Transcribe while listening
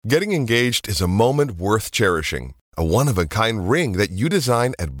Getting engaged is a moment worth cherishing. A one-of-a-kind ring that you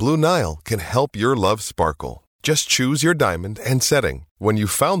design at Blue Nile can help your love sparkle. Just choose your diamond and setting. When you've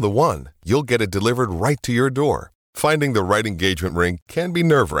found the one, you'll get it delivered right to your door. Finding the right engagement ring can be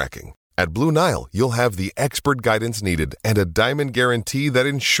nerve-wracking. At Blue Nile, you'll have the expert guidance needed and a diamond guarantee that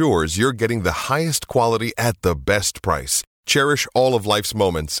ensures you're getting the highest quality at the best price. Cherish all of life's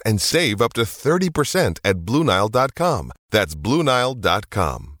moments and save up to 30% at BlueNile.com. That's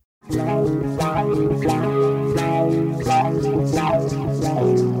BlueNile.com.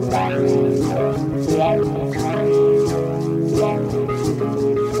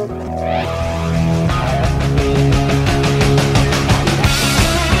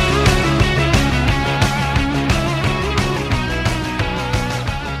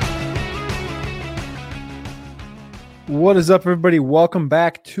 What is up, everybody? Welcome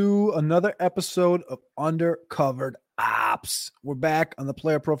back to another episode of Undercovered Ops. We're back on the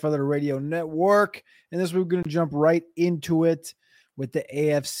Player Profiler Radio Network, and this week we're going to jump right into it with the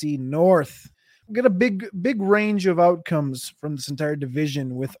AFC North. We got a big range of outcomes from this entire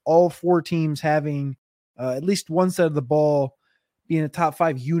division, with all four teams having at least one side of the ball being a top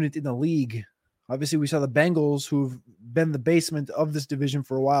 5 unit in the league. Obviously, we saw the Bengals, who've been the basement of this division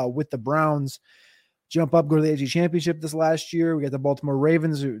for a while, with the Browns jump up, go to the AFC Championship this last year. We got the Baltimore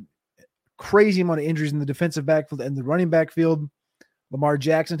Ravens, who crazy amount of injuries in the defensive backfield and the running backfield. Lamar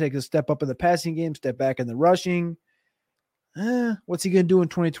Jackson takes a step up in the passing game, step back in the rushing. What's he going to do in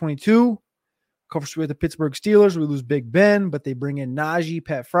 2022? Covers with the Pittsburgh Steelers. We lose Big Ben, but they bring in Najee,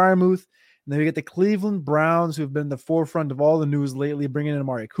 Pat Freiermuth. And then we get the Cleveland Browns, who have been the forefront of all the news lately, bringing in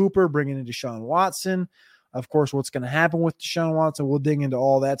Amari Cooper, bringing in Deshaun Watson. Of course, what's going to happen with Deshaun Watson, we'll dig into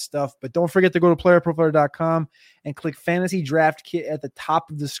all that stuff. But don't forget to go to playerprofiler.com and click Fantasy Draft Kit at the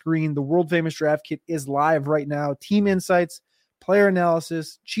top of the screen. The world-famous draft kit is live right now. Team insights, player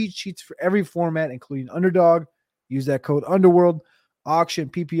analysis, cheat sheets for every format, including Underdog. Use that code Underworld. Auction,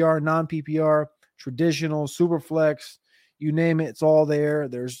 PPR, non-PPR, traditional, Superflex, you name it, it's all there.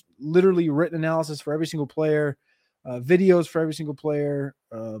 There's literally written analysis for every single player, videos for every single player,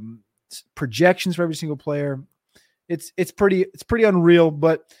 projections for every single player. It's pretty unreal.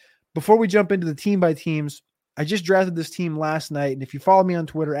 But before we jump into the team by teams, I just drafted this team last night, and if you follow me on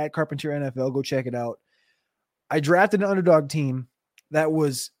Twitter at Carpenter NFL, go check it out. I drafted an underdog team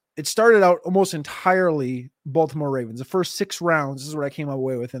it started out almost entirely Baltimore Ravens. The first 6 rounds, this is what I came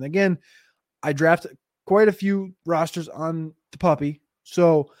away with. And again, I drafted quite a few rosters on the puppy,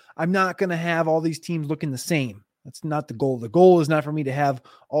 so I'm not going to have all these teams looking the same. That's not the goal. The goal is not for me to have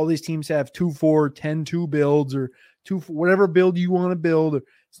all these teams have 2-4, 10-2 builds, or whatever build you want to build.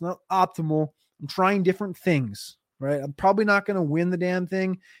 It's not optimal. I'm trying different things, right? I'm probably not going to win the damn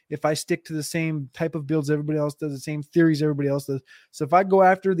thing if I stick to the same type of builds everybody else does, the same theories everybody else does. So if I go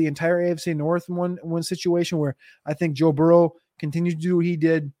after the entire AFC North in one situation where I think Joe Burrow continues to do what he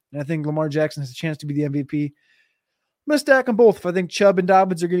did, and I think Lamar Jackson has a chance to be the MVP, I'm going to stack them both. If I think Chubb and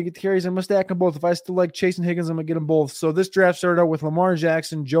Dobbins are going to get the carries, I'm going to stack them both. If I still like Chase and Higgins, I'm going to get them both. So this draft started out with Lamar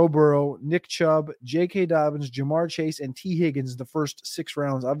Jackson, Joe Burrow, Nick Chubb, J.K. Dobbins, Jamar Chase, and T. Higgins the first 6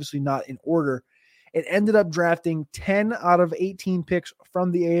 rounds, obviously not in order. It ended up drafting 10 out of 18 picks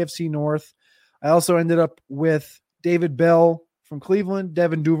from the AFC North. I also ended up with David Bell from Cleveland,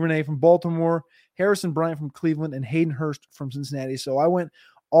 Devin Duvernay from Baltimore, Harrison Bryant from Cleveland, and Hayden Hurst from Cincinnati. So I went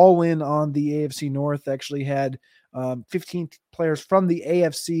all in on the AFC North. Actually had 15 players from the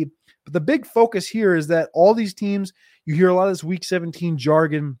AFC. But the big focus here is that all these teams, you hear a lot of this Week 17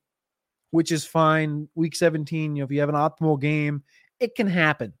 jargon, which is fine. Week 17, if you have an optimal game, it can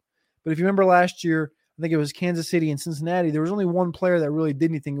happen. But if you remember last year, I think it was Kansas City and Cincinnati, there was only one player that really did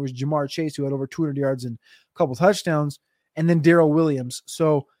anything. It was Jamar Chase, who had over 200 yards and a couple touchdowns, and then Darrell Williams.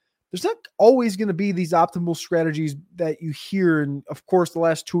 So there's not always going to be these optimal strategies that you hear. And of course, the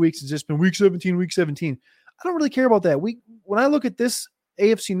last 2 weeks has just been week 17. I don't really care about that. When I look at this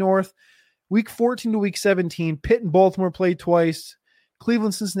AFC North, week 14 to week 17, Pitt and Baltimore played twice,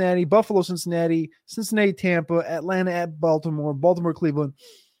 Cleveland, Cincinnati, Buffalo, Cincinnati, Tampa, Atlanta at Baltimore, Cleveland.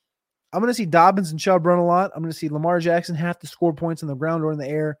 I'm going to see Dobbins and Chubb run a lot. I'm going to see Lamar Jackson have to score points on the ground or in the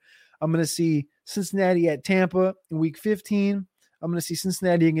air. I'm going to see Cincinnati at Tampa in week 15. I'm going to see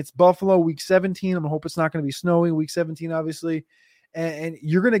Cincinnati against Buffalo week 17. I'm going to hope it's not going to be snowy week 17, obviously. And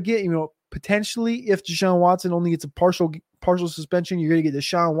you're going to get, potentially, if Deshaun Watson only gets a partial suspension, you're going to get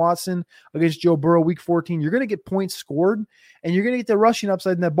Deshaun Watson against Joe Burrow week 14. You're going to get points scored, and you're going to get the rushing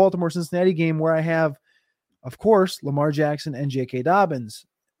upside in that Baltimore-Cincinnati game where I have, of course, Lamar Jackson and J.K. Dobbins.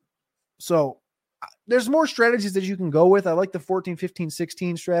 So there's more strategies that you can go with. I like the 14, 15,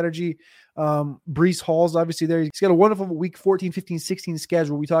 16 strategy. Breece Hall's obviously there. He's got a wonderful week 14, 15, 16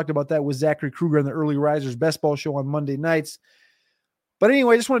 schedule. We talked about that with Zachary Kruger on the Early Risers Best Ball show on Monday nights. But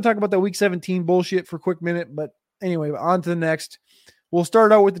anyway, I just want to talk about that week 17 bullshit for a quick minute. But anyway, on to the next. We'll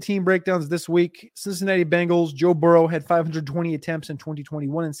start out with the team breakdowns this week. Cincinnati Bengals, Joe Burrow had 520 attempts in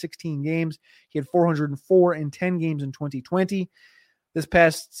 2021 in 16 games. He had 404 in 10 games in 2020. This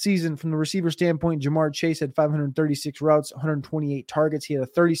past season, from the receiver standpoint, Jamar Chase had 536 routes, 128 targets. He had a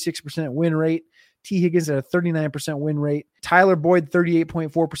 36% win rate. T. Higgins had a 39% win rate. Tyler Boyd,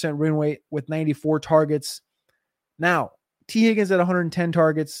 38.4% win rate with 94 targets. Now, T. Higgins had 110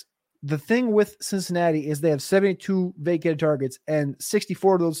 targets. The thing with Cincinnati is they have 72 vacated targets, and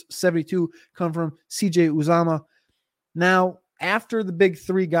 64 of those 72 come from CJ Uzomah. Now, after the big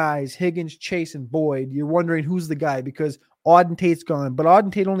three guys, Higgins, Chase, and Boyd, you're wondering who's the guy because Auden Tate's gone. But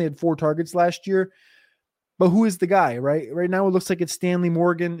Auden Tate only had 4 targets last year. But who is the guy, right? Right now it looks like it's Stanley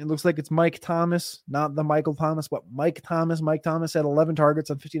Morgan. It looks like it's Mike Thomas, not the Michael Thomas, but Mike Thomas. Mike Thomas had 11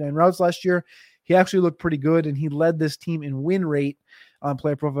 targets on 59 routes last year. He actually looked pretty good, and he led this team in win rate on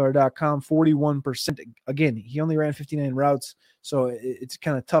playerprofiler.com, 41%. Again, he only ran 59 routes, so it's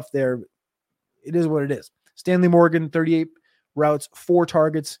kind of tough there. It is what it is. Stanley Morgan, 38 routes, 4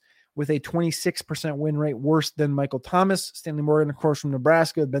 targets with a 26% win rate, worse than Michael Thomas. Stanley Morgan, of course, from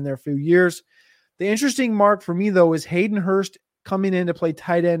Nebraska, had been there a few years. The interesting mark for me, though, is Hayden Hurst coming in to play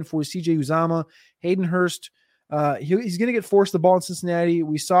tight end for CJ Uzomah. Hayden Hurst, he's going to get forced the ball in Cincinnati.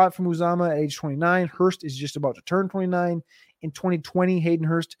 We saw it from Uzomah at age 29. Hurst is just about to turn 29. In 2020, Hayden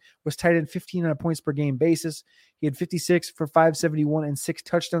Hurst was tight end 15 on a points per game basis. He had 56 for 571 and 6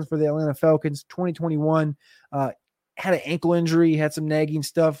 touchdowns for the Atlanta Falcons. 2021, had an ankle injury, had some nagging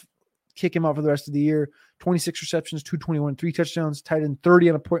stuff, kick him out for the rest of the year. 26 receptions, 221, 3 touchdowns, tight end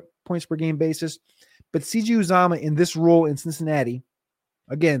 30 on a points per game basis. But CJ Uzomah in this role in Cincinnati,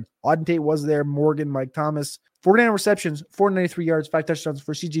 again, Auden Tate was there, Morgan, Mike Thomas, 49 receptions, 493 yards, 5 touchdowns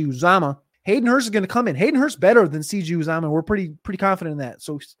for CJ Uzomah. Hayden Hurst is going to come in. Hayden Hurst better than CJ Uzomah. We're pretty confident in that.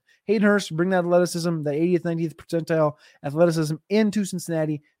 So Hayden Hurst, bring that athleticism, the 80th, 90th percentile athleticism into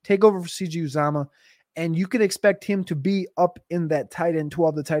Cincinnati, take over for CJ Uzomah, and you can expect him to be up in that tight end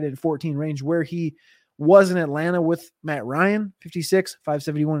 12 to tight end 14 range where he was in Atlanta with Matt Ryan, 56,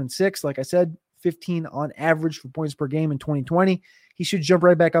 571, and 6. Like I said, 15 on average for points per game in 2020. He should jump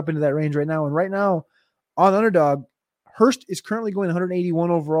right back up into that range right now. And right now, on Underdog, Hurst is currently going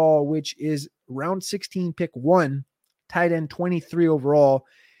 181 overall, which is round 16, pick 1, tight end 23 overall.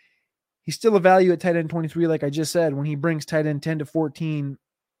 He's still a value at tight end 23, like I just said. When he brings tight end 10 to 14,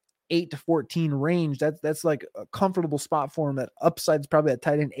 8 to 14 range, that's like a comfortable spot for him. That upside's probably at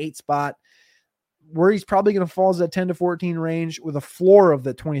tight end 8 spot. Where he's probably going to fall is that 10 to 14 range with a floor of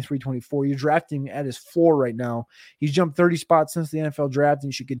the 23-24. You're drafting at his floor right now. He's jumped 30 spots since the NFL draft, and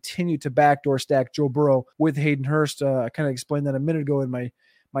you should continue to backdoor stack Joe Burrow with Hayden Hurst. I kind of explained that a minute ago in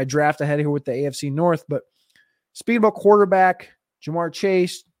my draft ahead here with the AFC North. But speaking about quarterback, Jamar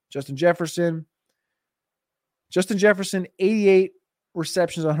Chase, Justin Jefferson, 88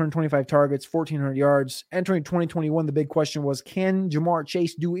 receptions, 125 targets, 1,400 yards. Entering 2021, the big question was, can Jamar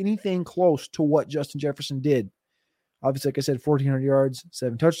Chase do anything close to what Justin Jefferson did? Obviously, like I said, 1,400 yards,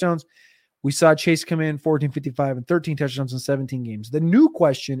 7 touchdowns. We saw Chase come in 1,455 and 13 touchdowns in 17 games. The new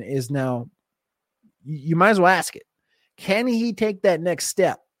question is now, you might as well ask it. Can he take that next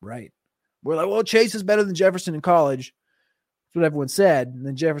step, right? We're like, well, Chase is better than Jefferson in college. That's what everyone said. And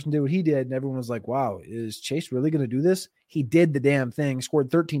then Jefferson did what he did, and everyone was like, wow, is Chase really going to do this? He did the damn thing,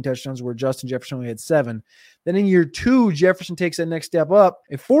 scored 13 touchdowns where Justin Jefferson only had 7. Then in year 2, Jefferson takes that next step up,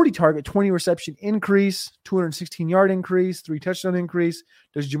 a 40 target, 20 reception increase, 216 yard increase, 3 touchdown increase.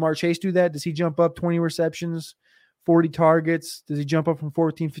 Does Jamar Chase do that? Does he jump up 20 receptions, 40 targets? Does he jump up from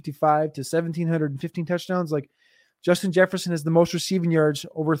 1,455 to 1,715 touchdowns? Like, Justin Jefferson has the most receiving yards,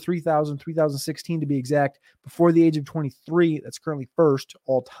 over 3,000, 3,016 to be exact, before the age of 23. That's currently first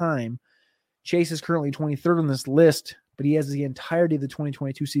all time. Chase is currently 23rd on this list, but he has the entirety of the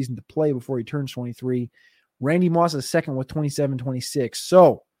 2022 season to play before he turns 23. Randy Moss is second with 27-26.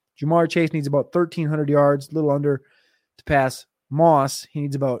 So Jamar Chase needs about 1,300 yards, a little under, to pass Moss. He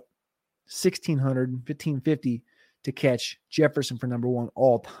needs about 1,600, 1,550 to catch Jefferson for number 1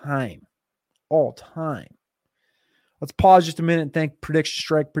 all time. All time. Let's pause just a minute and thank Prediction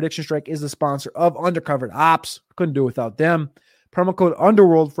Strike. Prediction Strike is the sponsor of Undercovered Ops. Couldn't do it without them. Promo code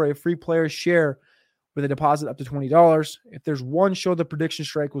Underworld for a free player share with a deposit up to $20. If there's one show the Prediction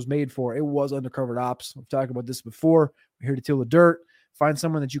Strike was made for, it was Undercovered Ops. We've talked about this before. We're here to till the dirt. Find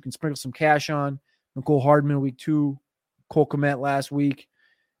someone that you can sprinkle some cash on. Nicole Hardman week 2, Cole Kmet last week.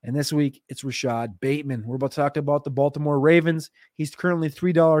 And this week, it's Rashad Bateman. We're about to talk about the Baltimore Ravens. He's currently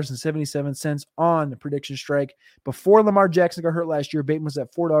 $3.77 on the prediction strike. Before Lamar Jackson got hurt last year, Bateman was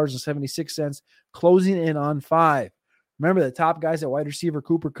at $4.76, closing in on $5. Remember, the top guys at wide receiver,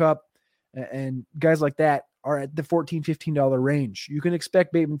 Cooper Kupp, and guys like that are at the $14, $15 range. You can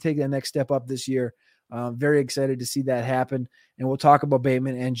expect Bateman to take that next step up this year. Very excited to see that happen. And we'll talk about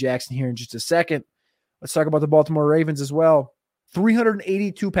Bateman and Jackson here in just a second. Let's talk about the Baltimore Ravens as well.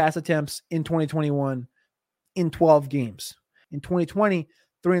 382 pass attempts in 2021 in 12 games. In 2020,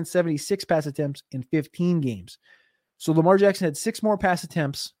 376 pass attempts in 15 games. So Lamar Jackson had 6 more pass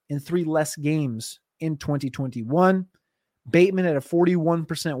attempts in 3 less games in 2021. Bateman had a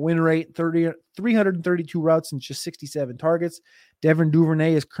 41% win rate, 332 routes and just 67 targets. Devin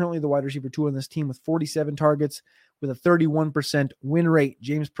Duvernay is currently the wide receiver 2 on this team with 47 targets with a 31% win rate.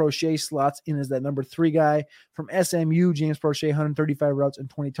 James Prochet slots in as that number 3 guy. From SMU, James Prochet, 135 routes and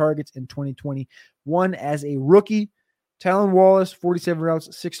 20 targets in 2021 as a rookie. Tylan Wallace, 47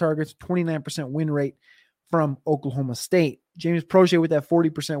 routes, 6 targets, 29% win rate from Oklahoma State. James Prochet with that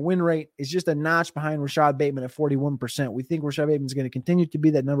 40% win rate is just a notch behind Rashad Bateman at 41%. We think Rashad Bateman is going to continue to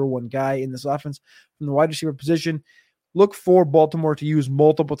be that number 1 guy in this offense from the wide receiver position. Look for Baltimore to use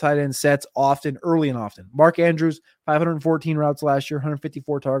multiple tight end sets often, early and often. Mark Andrews, 514 routes last year,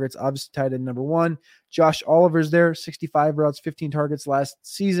 154 targets, obviously tight end number 1. Josh Oliver's there, 65 routes, 15 targets last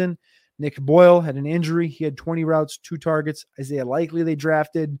season. Nick Boyle had an injury. He had 20 routes, 2 targets. Isaiah Likely they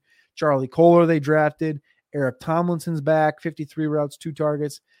drafted. Charlie Kolar they drafted. Eric Tomlinson's back, 53 routes, 2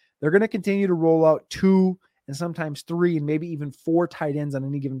 targets. They're going to continue to roll out 2 and sometimes 3 and maybe even 4 tight ends on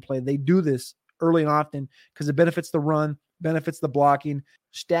any given play. They do this early and often because it benefits the run, benefits the blocking.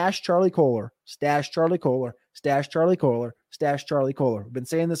 Stash Charlie Kolar, stash Charlie Kolar, stash Charlie Kolar, stash Charlie Kolar. We've been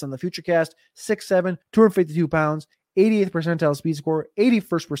saying this on the Futurecast. 6'7", 252 pounds, 88th percentile speed score,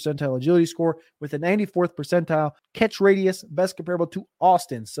 81st percentile agility score with a 94th percentile catch radius, best comparable to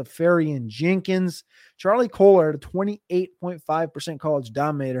Austin Safarian Jenkins. Charlie Kolar had a 28.5% college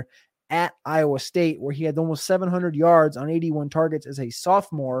dominator at Iowa State, where he had almost 700 yards on 81 targets as a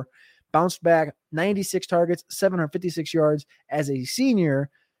sophomore, bounced back 96 targets, 756 yards as a senior.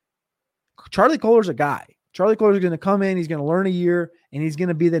 Charlie Kolar's a guy. Charlie Kolar is going to come in, he's going to learn a year, and he's going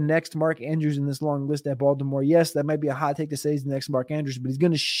to be the next Mark Andrews in this long list at Baltimore. Yes, that might be a hot take to say he's the next Mark Andrews, but he's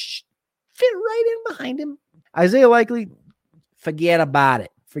going to fit right in behind him. Isaiah Likely, forget about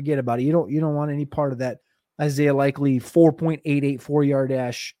it. Forget about it. You don't want any part of that Isaiah Likely 4.88 4-yard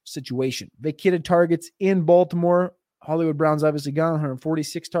dash situation. Vacated targets in Baltimore. Hollywood Brown's obviously gone,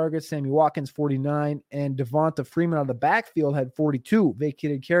 146 targets. Sammy Watkins, 49. And Devonta Freeman out of the backfield had 42.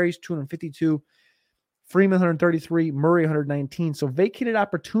 Vacated carries, 252. Freeman, 133. Murray, 119. So vacated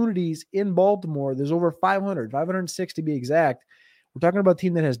opportunities in Baltimore, there's over 506 to be exact. We're talking about a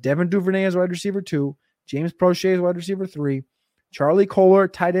team that has Devin Duvernay as wide receiver 2, James Prochet as wide receiver 3, Charlie Kolar,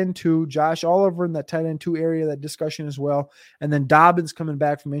 tight end 2, Josh Oliver in that tight end 2 area, that discussion as well. And then Dobbins coming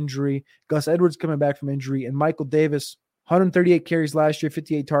back from injury, Gus Edwards coming back from injury, and Michael Davis, 138 carries last year,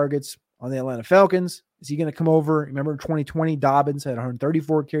 58 targets on the Atlanta Falcons. Is he going to come over? Remember 2020, Dobbins had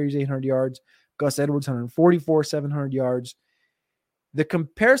 134 carries, 800 yards. Gus Edwards, 144, 700 yards. The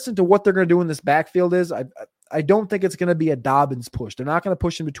comparison to what they're going to do in this backfield is I don't think it's going to be a Dobbins push. They're not going to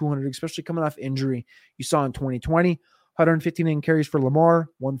push him to 200, especially coming off injury. You saw in 2020, 159 carries for Lamar,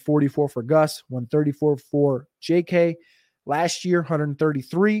 144 for Gus, 134 for JK. Last year,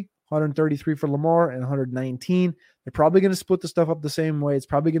 133 for Lamar, and 119. They're probably going to split the stuff up the same way. It's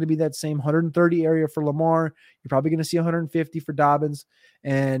probably going to be that same 130 area for Lamar. You're probably going to see 150 for Dobbins.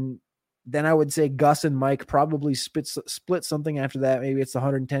 And then I would say Gus and Mike probably split something after that. Maybe it's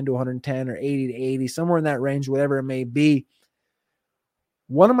 110 to 110 or 80 to 80, somewhere in that range, whatever it may be.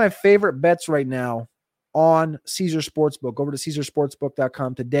 One of my favorite bets right now on Caesar Sportsbook. Over to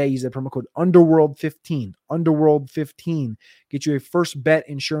CaesarSportsbook.com today. Use the promo code Underworld15. Underworld15. Get you a first bet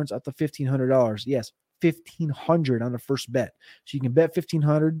insurance up to $1,500. Yes, $1,500 on the first bet. So you can bet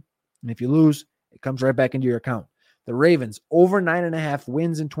 $1,500, and if you lose, it comes right back into your account. The Ravens over 9.5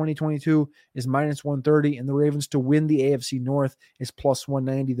 wins in 2022 is minus 130, and the Ravens to win the AFC North is plus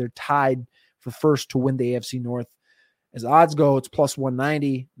 190. They're tied for first to win the AFC North. As odds go, it's plus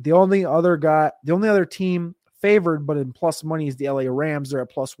 190. The only other team favored, but in plus money, is the LA Rams. They're at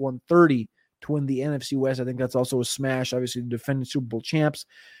plus 130 to win the NFC West. I think that's also a smash. Obviously, the defending Super Bowl champs.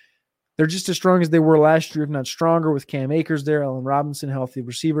 They're just as strong as they were last year, if not stronger, with Cam Akers there, Allen Robinson, healthy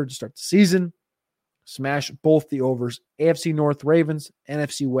receiver to start the season. Smash both the overs. AFC North, Ravens.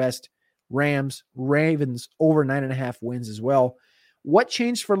 NFC West, Rams. Ravens over 9.5 wins as well. What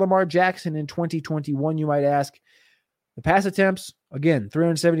changed for Lamar Jackson in 2021, you might ask? The pass attempts, again,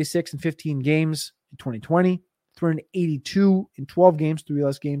 376 in 15 games in 2020, 382 in 12 games, 3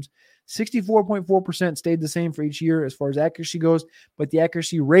 less games. 64.4% stayed the same for each year as far as accuracy goes, but the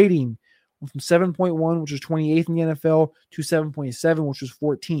accuracy rating went from 7.1, which was 28th in the NFL, to 7.7, which was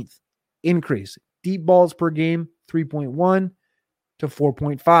 14th. Increase. Deep balls per game, 3.1 to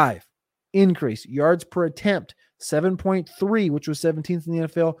 4.5. Increase. Yards per attempt, 7.3, which was 17th in the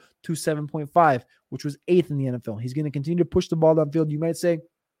NFL, to 7.5, which was 8th in the NFL. He's going to continue to push the ball downfield. You might say,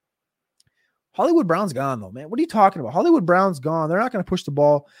 Hollywood Brown's gone, though, man. What are you talking about? Hollywood Brown's gone. They're not going to push the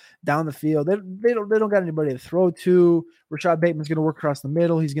ball down the field. They don't got anybody to throw to. Rashad Bateman's going to work across the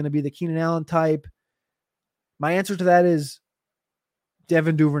middle. He's going to be the Keenan Allen type. My answer to that is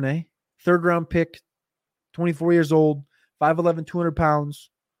Devin Duvernay, third-round pick, 24 years old, 5'11", 200 pounds,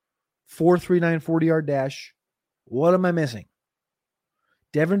 4.39 40-yard dash. What am I missing?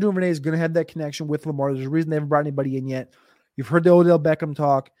 Devin Duvernay is going to have that connection with Lamar. There's a reason they haven't brought anybody in yet. You've heard the Odell Beckham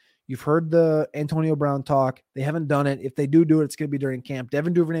talk. You've heard the Antonio Brown talk. They haven't done it. If they do it, it's going to be during camp.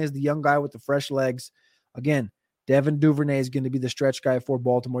 Devin Duvernay is the young guy with the fresh legs. Again, Devin Duvernay is going to be the stretch guy for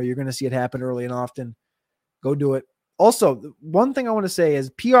Baltimore. You're going to see it happen early and often. Go do it. Also, one thing I want to say is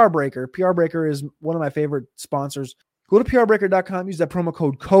PR Breaker. PR Breaker is one of my favorite sponsors. Go to prbreaker.com. Use that promo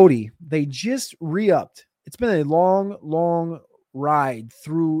code Cody. They just re-upped. It's been a long, long ride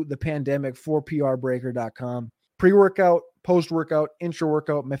through the pandemic for prbreaker.com. Pre-workout, post-workout,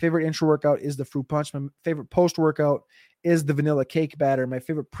 intra-workout. My favorite intra-workout is the fruit punch. My favorite post-workout is the vanilla cake batter. My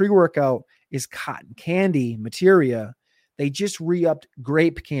favorite pre-workout is cotton candy materia. They just re-upped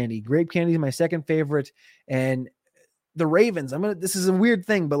grape candy. Grape candy is my second favorite. And the Ravens, this is a weird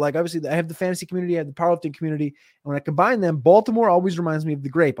thing, but like obviously I have the fantasy community, I have the powerlifting community. And when I combine them, Baltimore always reminds me of the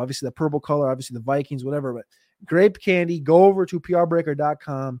grape. Obviously the purple color, obviously the Vikings, whatever, but grape candy, go over to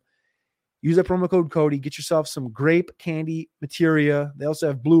prbreaker.com. Use that promo code Cody. Get yourself some grape candy materia. They also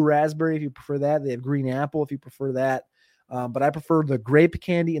have blue raspberry if you prefer that. They have green apple if you prefer that. But I prefer the grape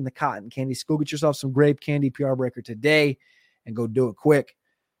candy and the cotton candy. So go get yourself some grape candy, PR Breaker, today and go do it quick.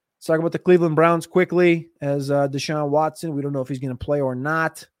 Let's talk about the Cleveland Browns quickly. As Deshaun Watson, we don't know if he's going to play or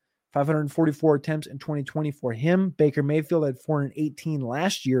not. 544 attempts in 2020 for him. Baker Mayfield had 418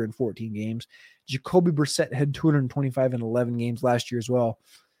 last year in 14 games. Jacoby Brissett had 225 in 11 games last year as well.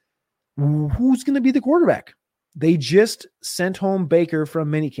 Who's going to be the quarterback? They just sent home Baker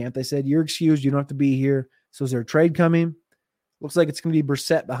from minicamp. They said, you're excused. You don't have to be here. So is there a trade coming? Looks like it's going to be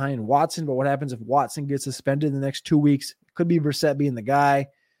Brissett behind Watson. But what happens if Watson gets suspended in the next 2 weeks? It could be Brissett being the guy.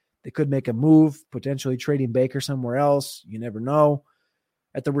 They could make a move, potentially trading Baker somewhere else. You never know.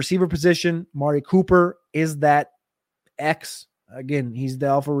 At the receiver position, Amari Cooper is that X. Again, he's the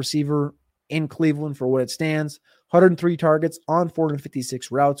alpha receiver in Cleveland for what it stands. 103 targets on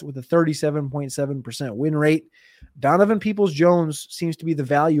 456 routes with a 37.7% win rate. Donovan Peoples-Jones seems to be the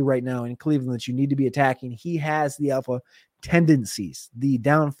value right now in Cleveland that you need to be attacking. He has the alpha tendencies, the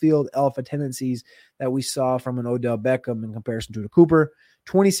downfield alpha tendencies that we saw from an Odell Beckham in comparison to a Cooper.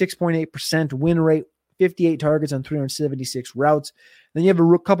 26.8% win rate, 58 targets on 376 routes. Then you have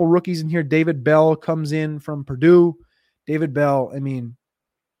a couple rookies in here. David Bell comes in from Purdue. David Bell,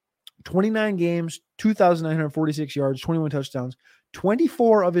 29 games, 2,946 yards, 21 touchdowns.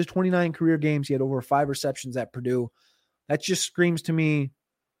 24 of his 29 career games, he had over 5 receptions at Purdue. That just screams to me,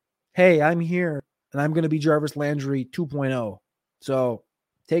 hey, I'm here, and I'm going to be Jarvis Landry 2.0. So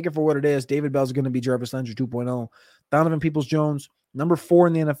take it for what it is. David Bell's going to be Jarvis Landry 2.0. Donovan Peoples-Jones, number 4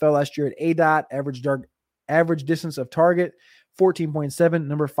 in the NFL last year at ADOT, average distance of target, 14.7.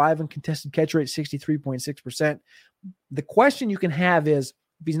 Number 5 in contested catch rate, 63.6%. The question you can have is,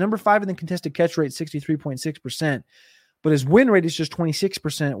 if he's number 5 in the contested catch rate, 63.6%, but his win rate is just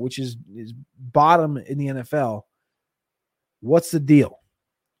 26%, which is bottom in the NFL, what's the deal?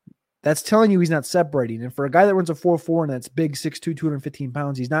 That's telling you he's not separating. And for a guy that runs a 4.4 and that's big, 6'2", 215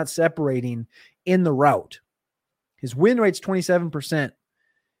 pounds, he's not separating in the route. His win rate's 27%.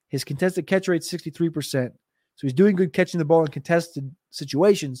 His contested catch rate's 63%. So he's doing good catching the ball in contested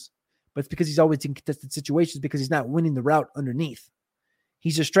situations, but it's because he's always in contested situations because he's not winning the route underneath.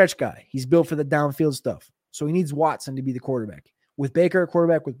 He's a stretch guy. He's built for the downfield stuff. So he needs Watson to be the quarterback. With Baker at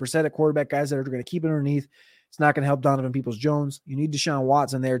quarterback, with Brissett at quarterback, guys that are going to keep it underneath, it's not going to help Donovan Peoples-Jones. You need Deshaun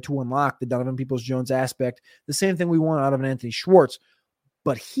Watson there to unlock the Donovan Peoples-Jones aspect. The same thing we want out of an Anthony Schwartz,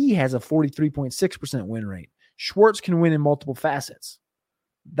 but he has a 43.6% win rate. Schwartz can win in multiple facets.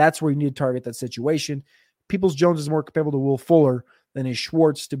 That's where you need to target that situation. Peoples-Jones is more comparable to Will Fuller than is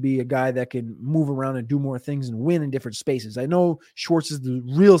Schwartz to be a guy that can move around and do more things and win in different spaces. I know Schwartz is the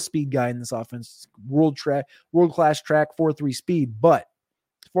real speed guy in this offense, world-class track, 4.3 speed, but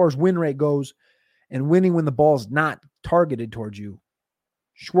as far as win rate goes and winning when the ball's not targeted towards you,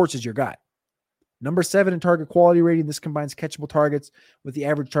 Schwartz is your guy. Number 7 in target quality rating. This combines catchable targets with the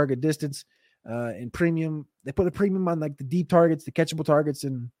average target distance and premium. They put a premium on like the deep targets, the catchable targets,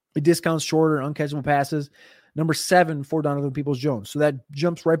 and it discounts shorter, uncatchable passes. Number 7 for Donovan Peoples-Jones. So that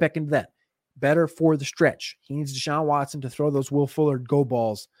jumps right back into that. Better for the stretch. He needs Deshaun Watson to throw those Will Fuller go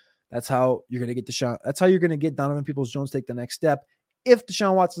balls. That's how you're going to get Deshaun. That's how you're going to get Donovan Peoples-Jones take the next step. If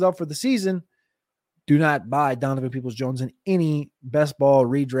Deshaun Watson's out for the season, do not buy Donovan Peoples-Jones in any best ball,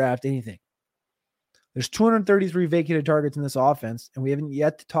 redraft, anything. There's 233 vacated targets in this offense, and we haven't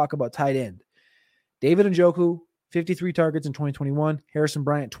yet to talk about tight end. David Njoku, 53 targets in 2021. Harrison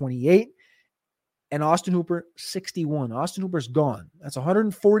Bryant, 28. And Austin Hooper, 61. Austin Hooper's gone. That's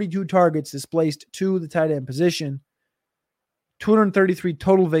 142 targets displaced to the tight end position. 233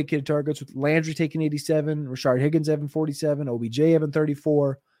 total vacated targets, with Landry taking 87, Rashard Higgins having 47, OBJ having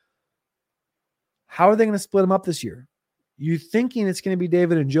 34. How are they going to split them up this year? You're thinking it's going to be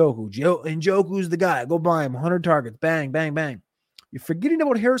David Njoku. Njoku's the guy. Go buy him. 100 targets. Bang, bang, bang. You're forgetting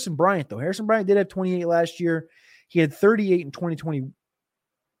about Harrison Bryant, though. Harrison Bryant did have 28 last year. He had 38 in 2020,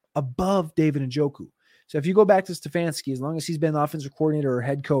 above David Njoku. So if you go back to Stefanski, as long as he's been offensive coordinator or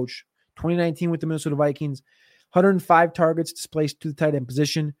head coach, 2019 with the Minnesota Vikings, 105 targets displaced to the tight end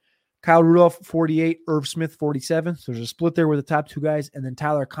position. Kyle Rudolph, 48. Irv Smith, 47. So there's a split there with the top 2 guys. And then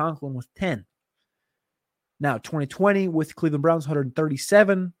Tyler Conklin with 10. Now, 2020 with Cleveland Browns,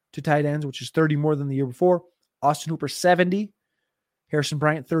 137 to tight ends, which is 30 more than the year before. Austin Hooper, 70. Harrison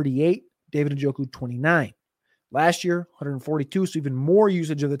Bryant, 38. David Njoku, 29. Last year, 142, so even more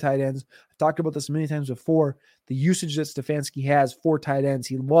usage of the tight ends. I've talked about this many times before. The usage that Stefanski has for tight ends.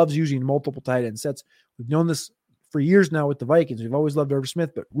 He loves using multiple tight end sets. We've known this for years now with the Vikings. We've always loved Irv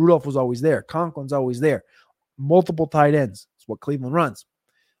Smith, but Rudolph was always there. Conklin's always there. Multiple tight ends. That's what Cleveland runs.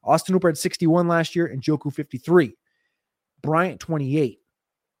 Austin Hooper had 61 last year and Njoku 53. Bryant 28.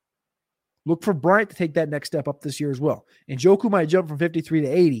 Look for Bryant to take that next step up this year as well. And Njoku might jump from 53 to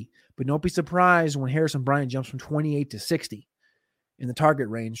 80, but don't be surprised when Harrison Bryant jumps from 28 to 60 in the target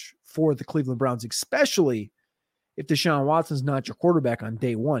range for the Cleveland Browns, especially if Deshaun Watson's not your quarterback on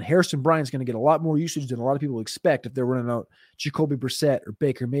day one. Harrison Bryant's going to get a lot more usage than a lot of people expect if they're running out Jacoby Brissett or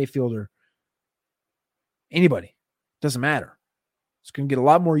Baker Mayfield or anybody. Doesn't matter. It's going to get a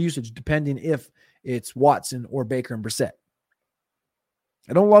lot more usage depending if it's Watson or Baker and Brissett.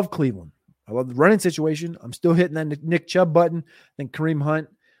 I don't love Cleveland. I love the running situation. I'm still hitting that Nick Chubb button. I think Kareem Hunt,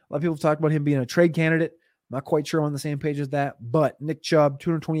 a lot of people talk about him being a trade candidate. I'm not quite sure I'm on the same page as that, but Nick Chubb,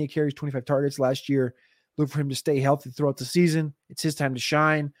 228 carries, 25 targets last year. Look for him to stay healthy throughout the season. It's his time to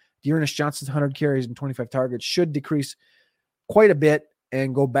shine. Dearness Johnson's 100 carries and 25 targets should decrease quite a bit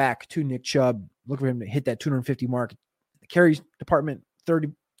and go back to Nick Chubb. Look for him to hit that 250 mark. The carries department, 30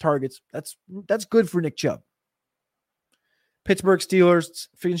 targets. That's good for Nick Chubb. Pittsburgh Steelers,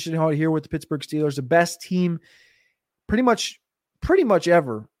 finishing out here with the Pittsburgh Steelers, the best team pretty much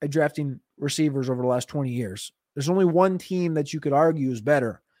ever at drafting receivers over the last 20 years. There's only one team that you could argue is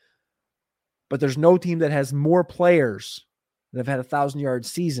better, but there's no team that has more players that have had a 1,000-yard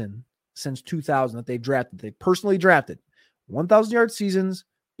season since 2000 that they've drafted. They personally drafted 1,000-yard seasons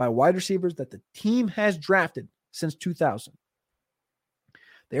by wide receivers that the team has drafted since 2000.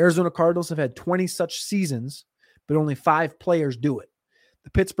 The Arizona Cardinals have had 20 such seasons, but only 5 players do it. The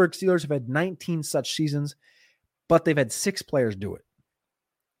Pittsburgh Steelers have had 19 such seasons, but they've had 6 players do it.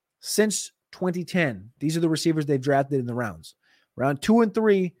 Since 2010, these are the receivers they've drafted in the rounds. Round 2 and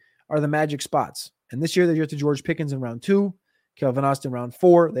 3 are the magic spots. And this year they drafted George Pickens in round 2, Calvin Austin in round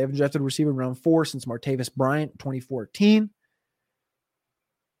 4. They haven't drafted a receiver in round 4 since Martavis Bryant in 2014.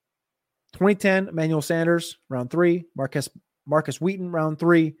 2010, Emmanuel Sanders, round 3. Marcus Wheaton, round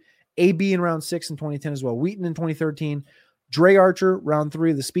 3. AB in round 6 in 2010 as well. Wheaton in 2013. Dre Archer, round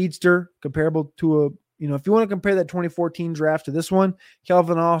 3, the speedster, comparable to if you want to compare that 2014 draft to this one,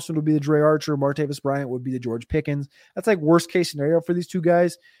 Calvin Austin would be the Dre Archer. Martavis Bryant would be the George Pickens. That's like worst case scenario for these two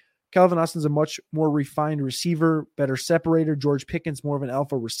guys. Calvin Austin's a much more refined receiver, better separator. George Pickens, more of an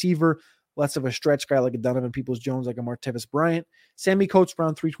alpha receiver, less of a stretch guy like a Donovan Peoples-Jones, like a Martavis Bryant. Sammy Coates,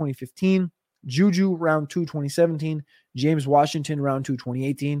 round 3, 2015. Juju, round 2, 2017. James Washington, round 2,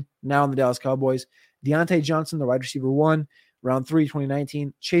 2018. Now in the Dallas Cowboys. Deontay Johnson, the wide receiver 1, round 3,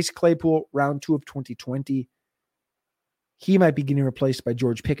 2019. Chase Claypool, round 2 of 2020. He might be getting replaced by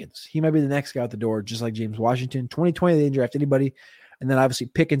George Pickens. He might be the next guy out the door, just like James Washington. 2020, they didn't draft anybody. And then obviously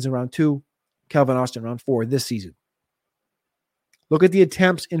Pickens in round 2, Calvin Austin round 4 this season. Look at the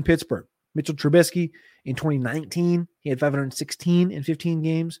attempts in Pittsburgh. Mitchell Trubisky in 2019, he had 516 in 15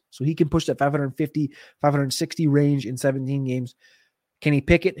 games. So he can push that 550, 560 range in 17 games. Kenny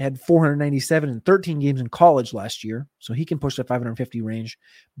Pickett had 497 in 13 games in college last year, so he can push the 550 range.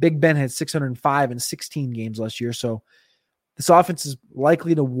 Big Ben had 605 in 16 games last year, so this offense is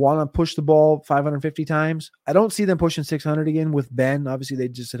likely to want to push the ball 550 times. I don't see them pushing 600 again with Ben. Obviously, they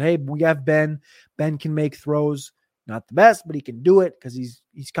just said, hey, we have Ben. Ben can make throws. Not the best, but he can do it because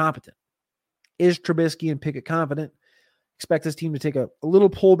he's competent. Is Trubisky and Pickett confident? Expect this team to take a little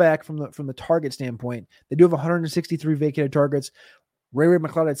pullback from the target standpoint. They do have 163 vacated targets. Ray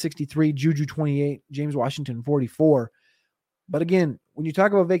McCloud at 63, Juju 28, James Washington 44. But again, when you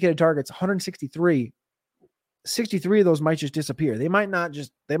talk about vacated targets, 163, 63 of those might just disappear. They might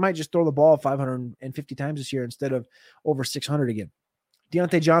just throw the ball 550 times this year instead of over 600 again.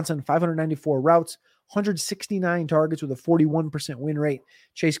 Deontay Johnson, 594 routes, 169 targets with a 41% win rate.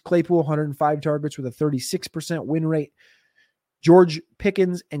 Chase Claypool, 105 targets with a 36% win rate. George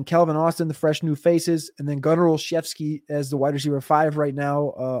Pickens and Calvin Austin, the fresh new faces, and then Gunnar Olszewski as the wide receiver 5 right now,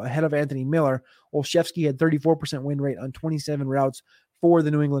 ahead of Anthony Miller. Olszewski had 34% win rate on 27 routes for the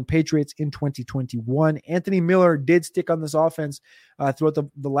New England Patriots in 2021. Anthony Miller did stick on this offense throughout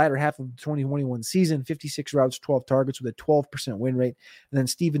the latter half of the 2021 season, 56 routes, 12 targets with a 12% win rate. And then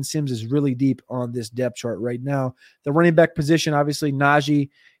Steven Sims is really deep on this depth chart right now. The running back position, obviously, Najee,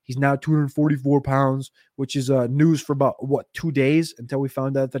 he's now 244 pounds, which is news for about, 2 days until we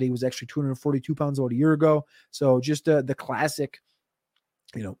found out that he was actually 242 pounds about a year ago. So just the classic,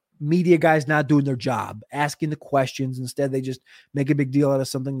 media guys not doing their job, asking the questions. Instead, they just make a big deal out of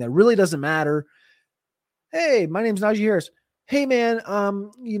something that really doesn't matter. Hey, my name's Najee Harris. Hey, man,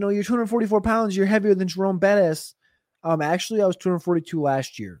 you're 244 pounds. You're heavier than Jerome Bettis. Actually, I was 242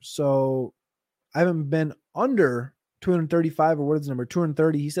 last year. So I haven't been under 235 or what is the number?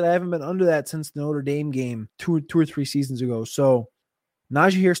 230. He said, I haven't been under that since the Notre Dame game two or three seasons ago. So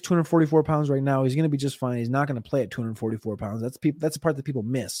Najee Harris, 244 pounds right now. He's going to be just fine. He's not going to play at 244 pounds. That's the part that people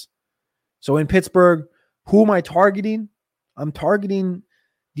miss. So in Pittsburgh, who am I targeting? I'm targeting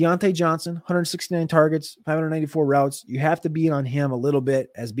Deontay Johnson, 169 targets, 594 routes. You have to be on him a little bit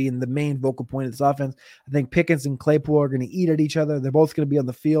as being the main vocal point of this offense. I think Pickens and Claypool are going to eat at each other. They're both going to be on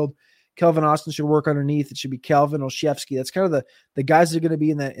the field. Kelvin Austin should work underneath. It should be Calvin Olszewski. That's kind of the guys that are going to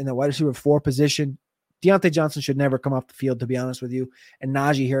be in the wide receiver 4 position. Deontay Johnson should never come off the field, to be honest with you, and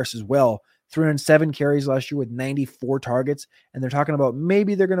Najee Harris as well. 307 carries last year with 94 targets, and they're talking about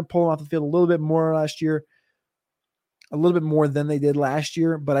maybe they're going to pull him off the field a little bit more last year, a little bit more than they did last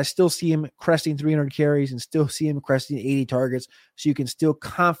year, but I still see him cresting 300 carries and still see him cresting 80 targets, so you can still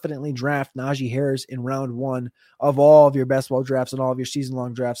confidently draft Najee Harris in round 1 of all of your best ball drafts and all of your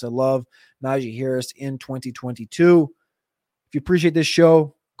season-long drafts. I love Najee Harris in 2022. If you appreciate this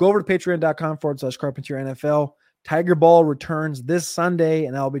show, go over to patreon.com/Carpentier NFL. Tiger Ball returns this Sunday,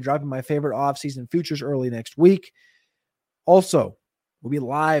 and I'll be dropping my favorite off-season futures early next week. Also, we'll be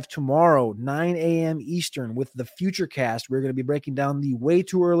live tomorrow, 9 a.m. Eastern, with the Futurecast. We're going to be breaking down the way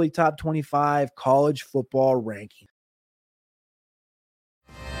too early top 25 college football ranking.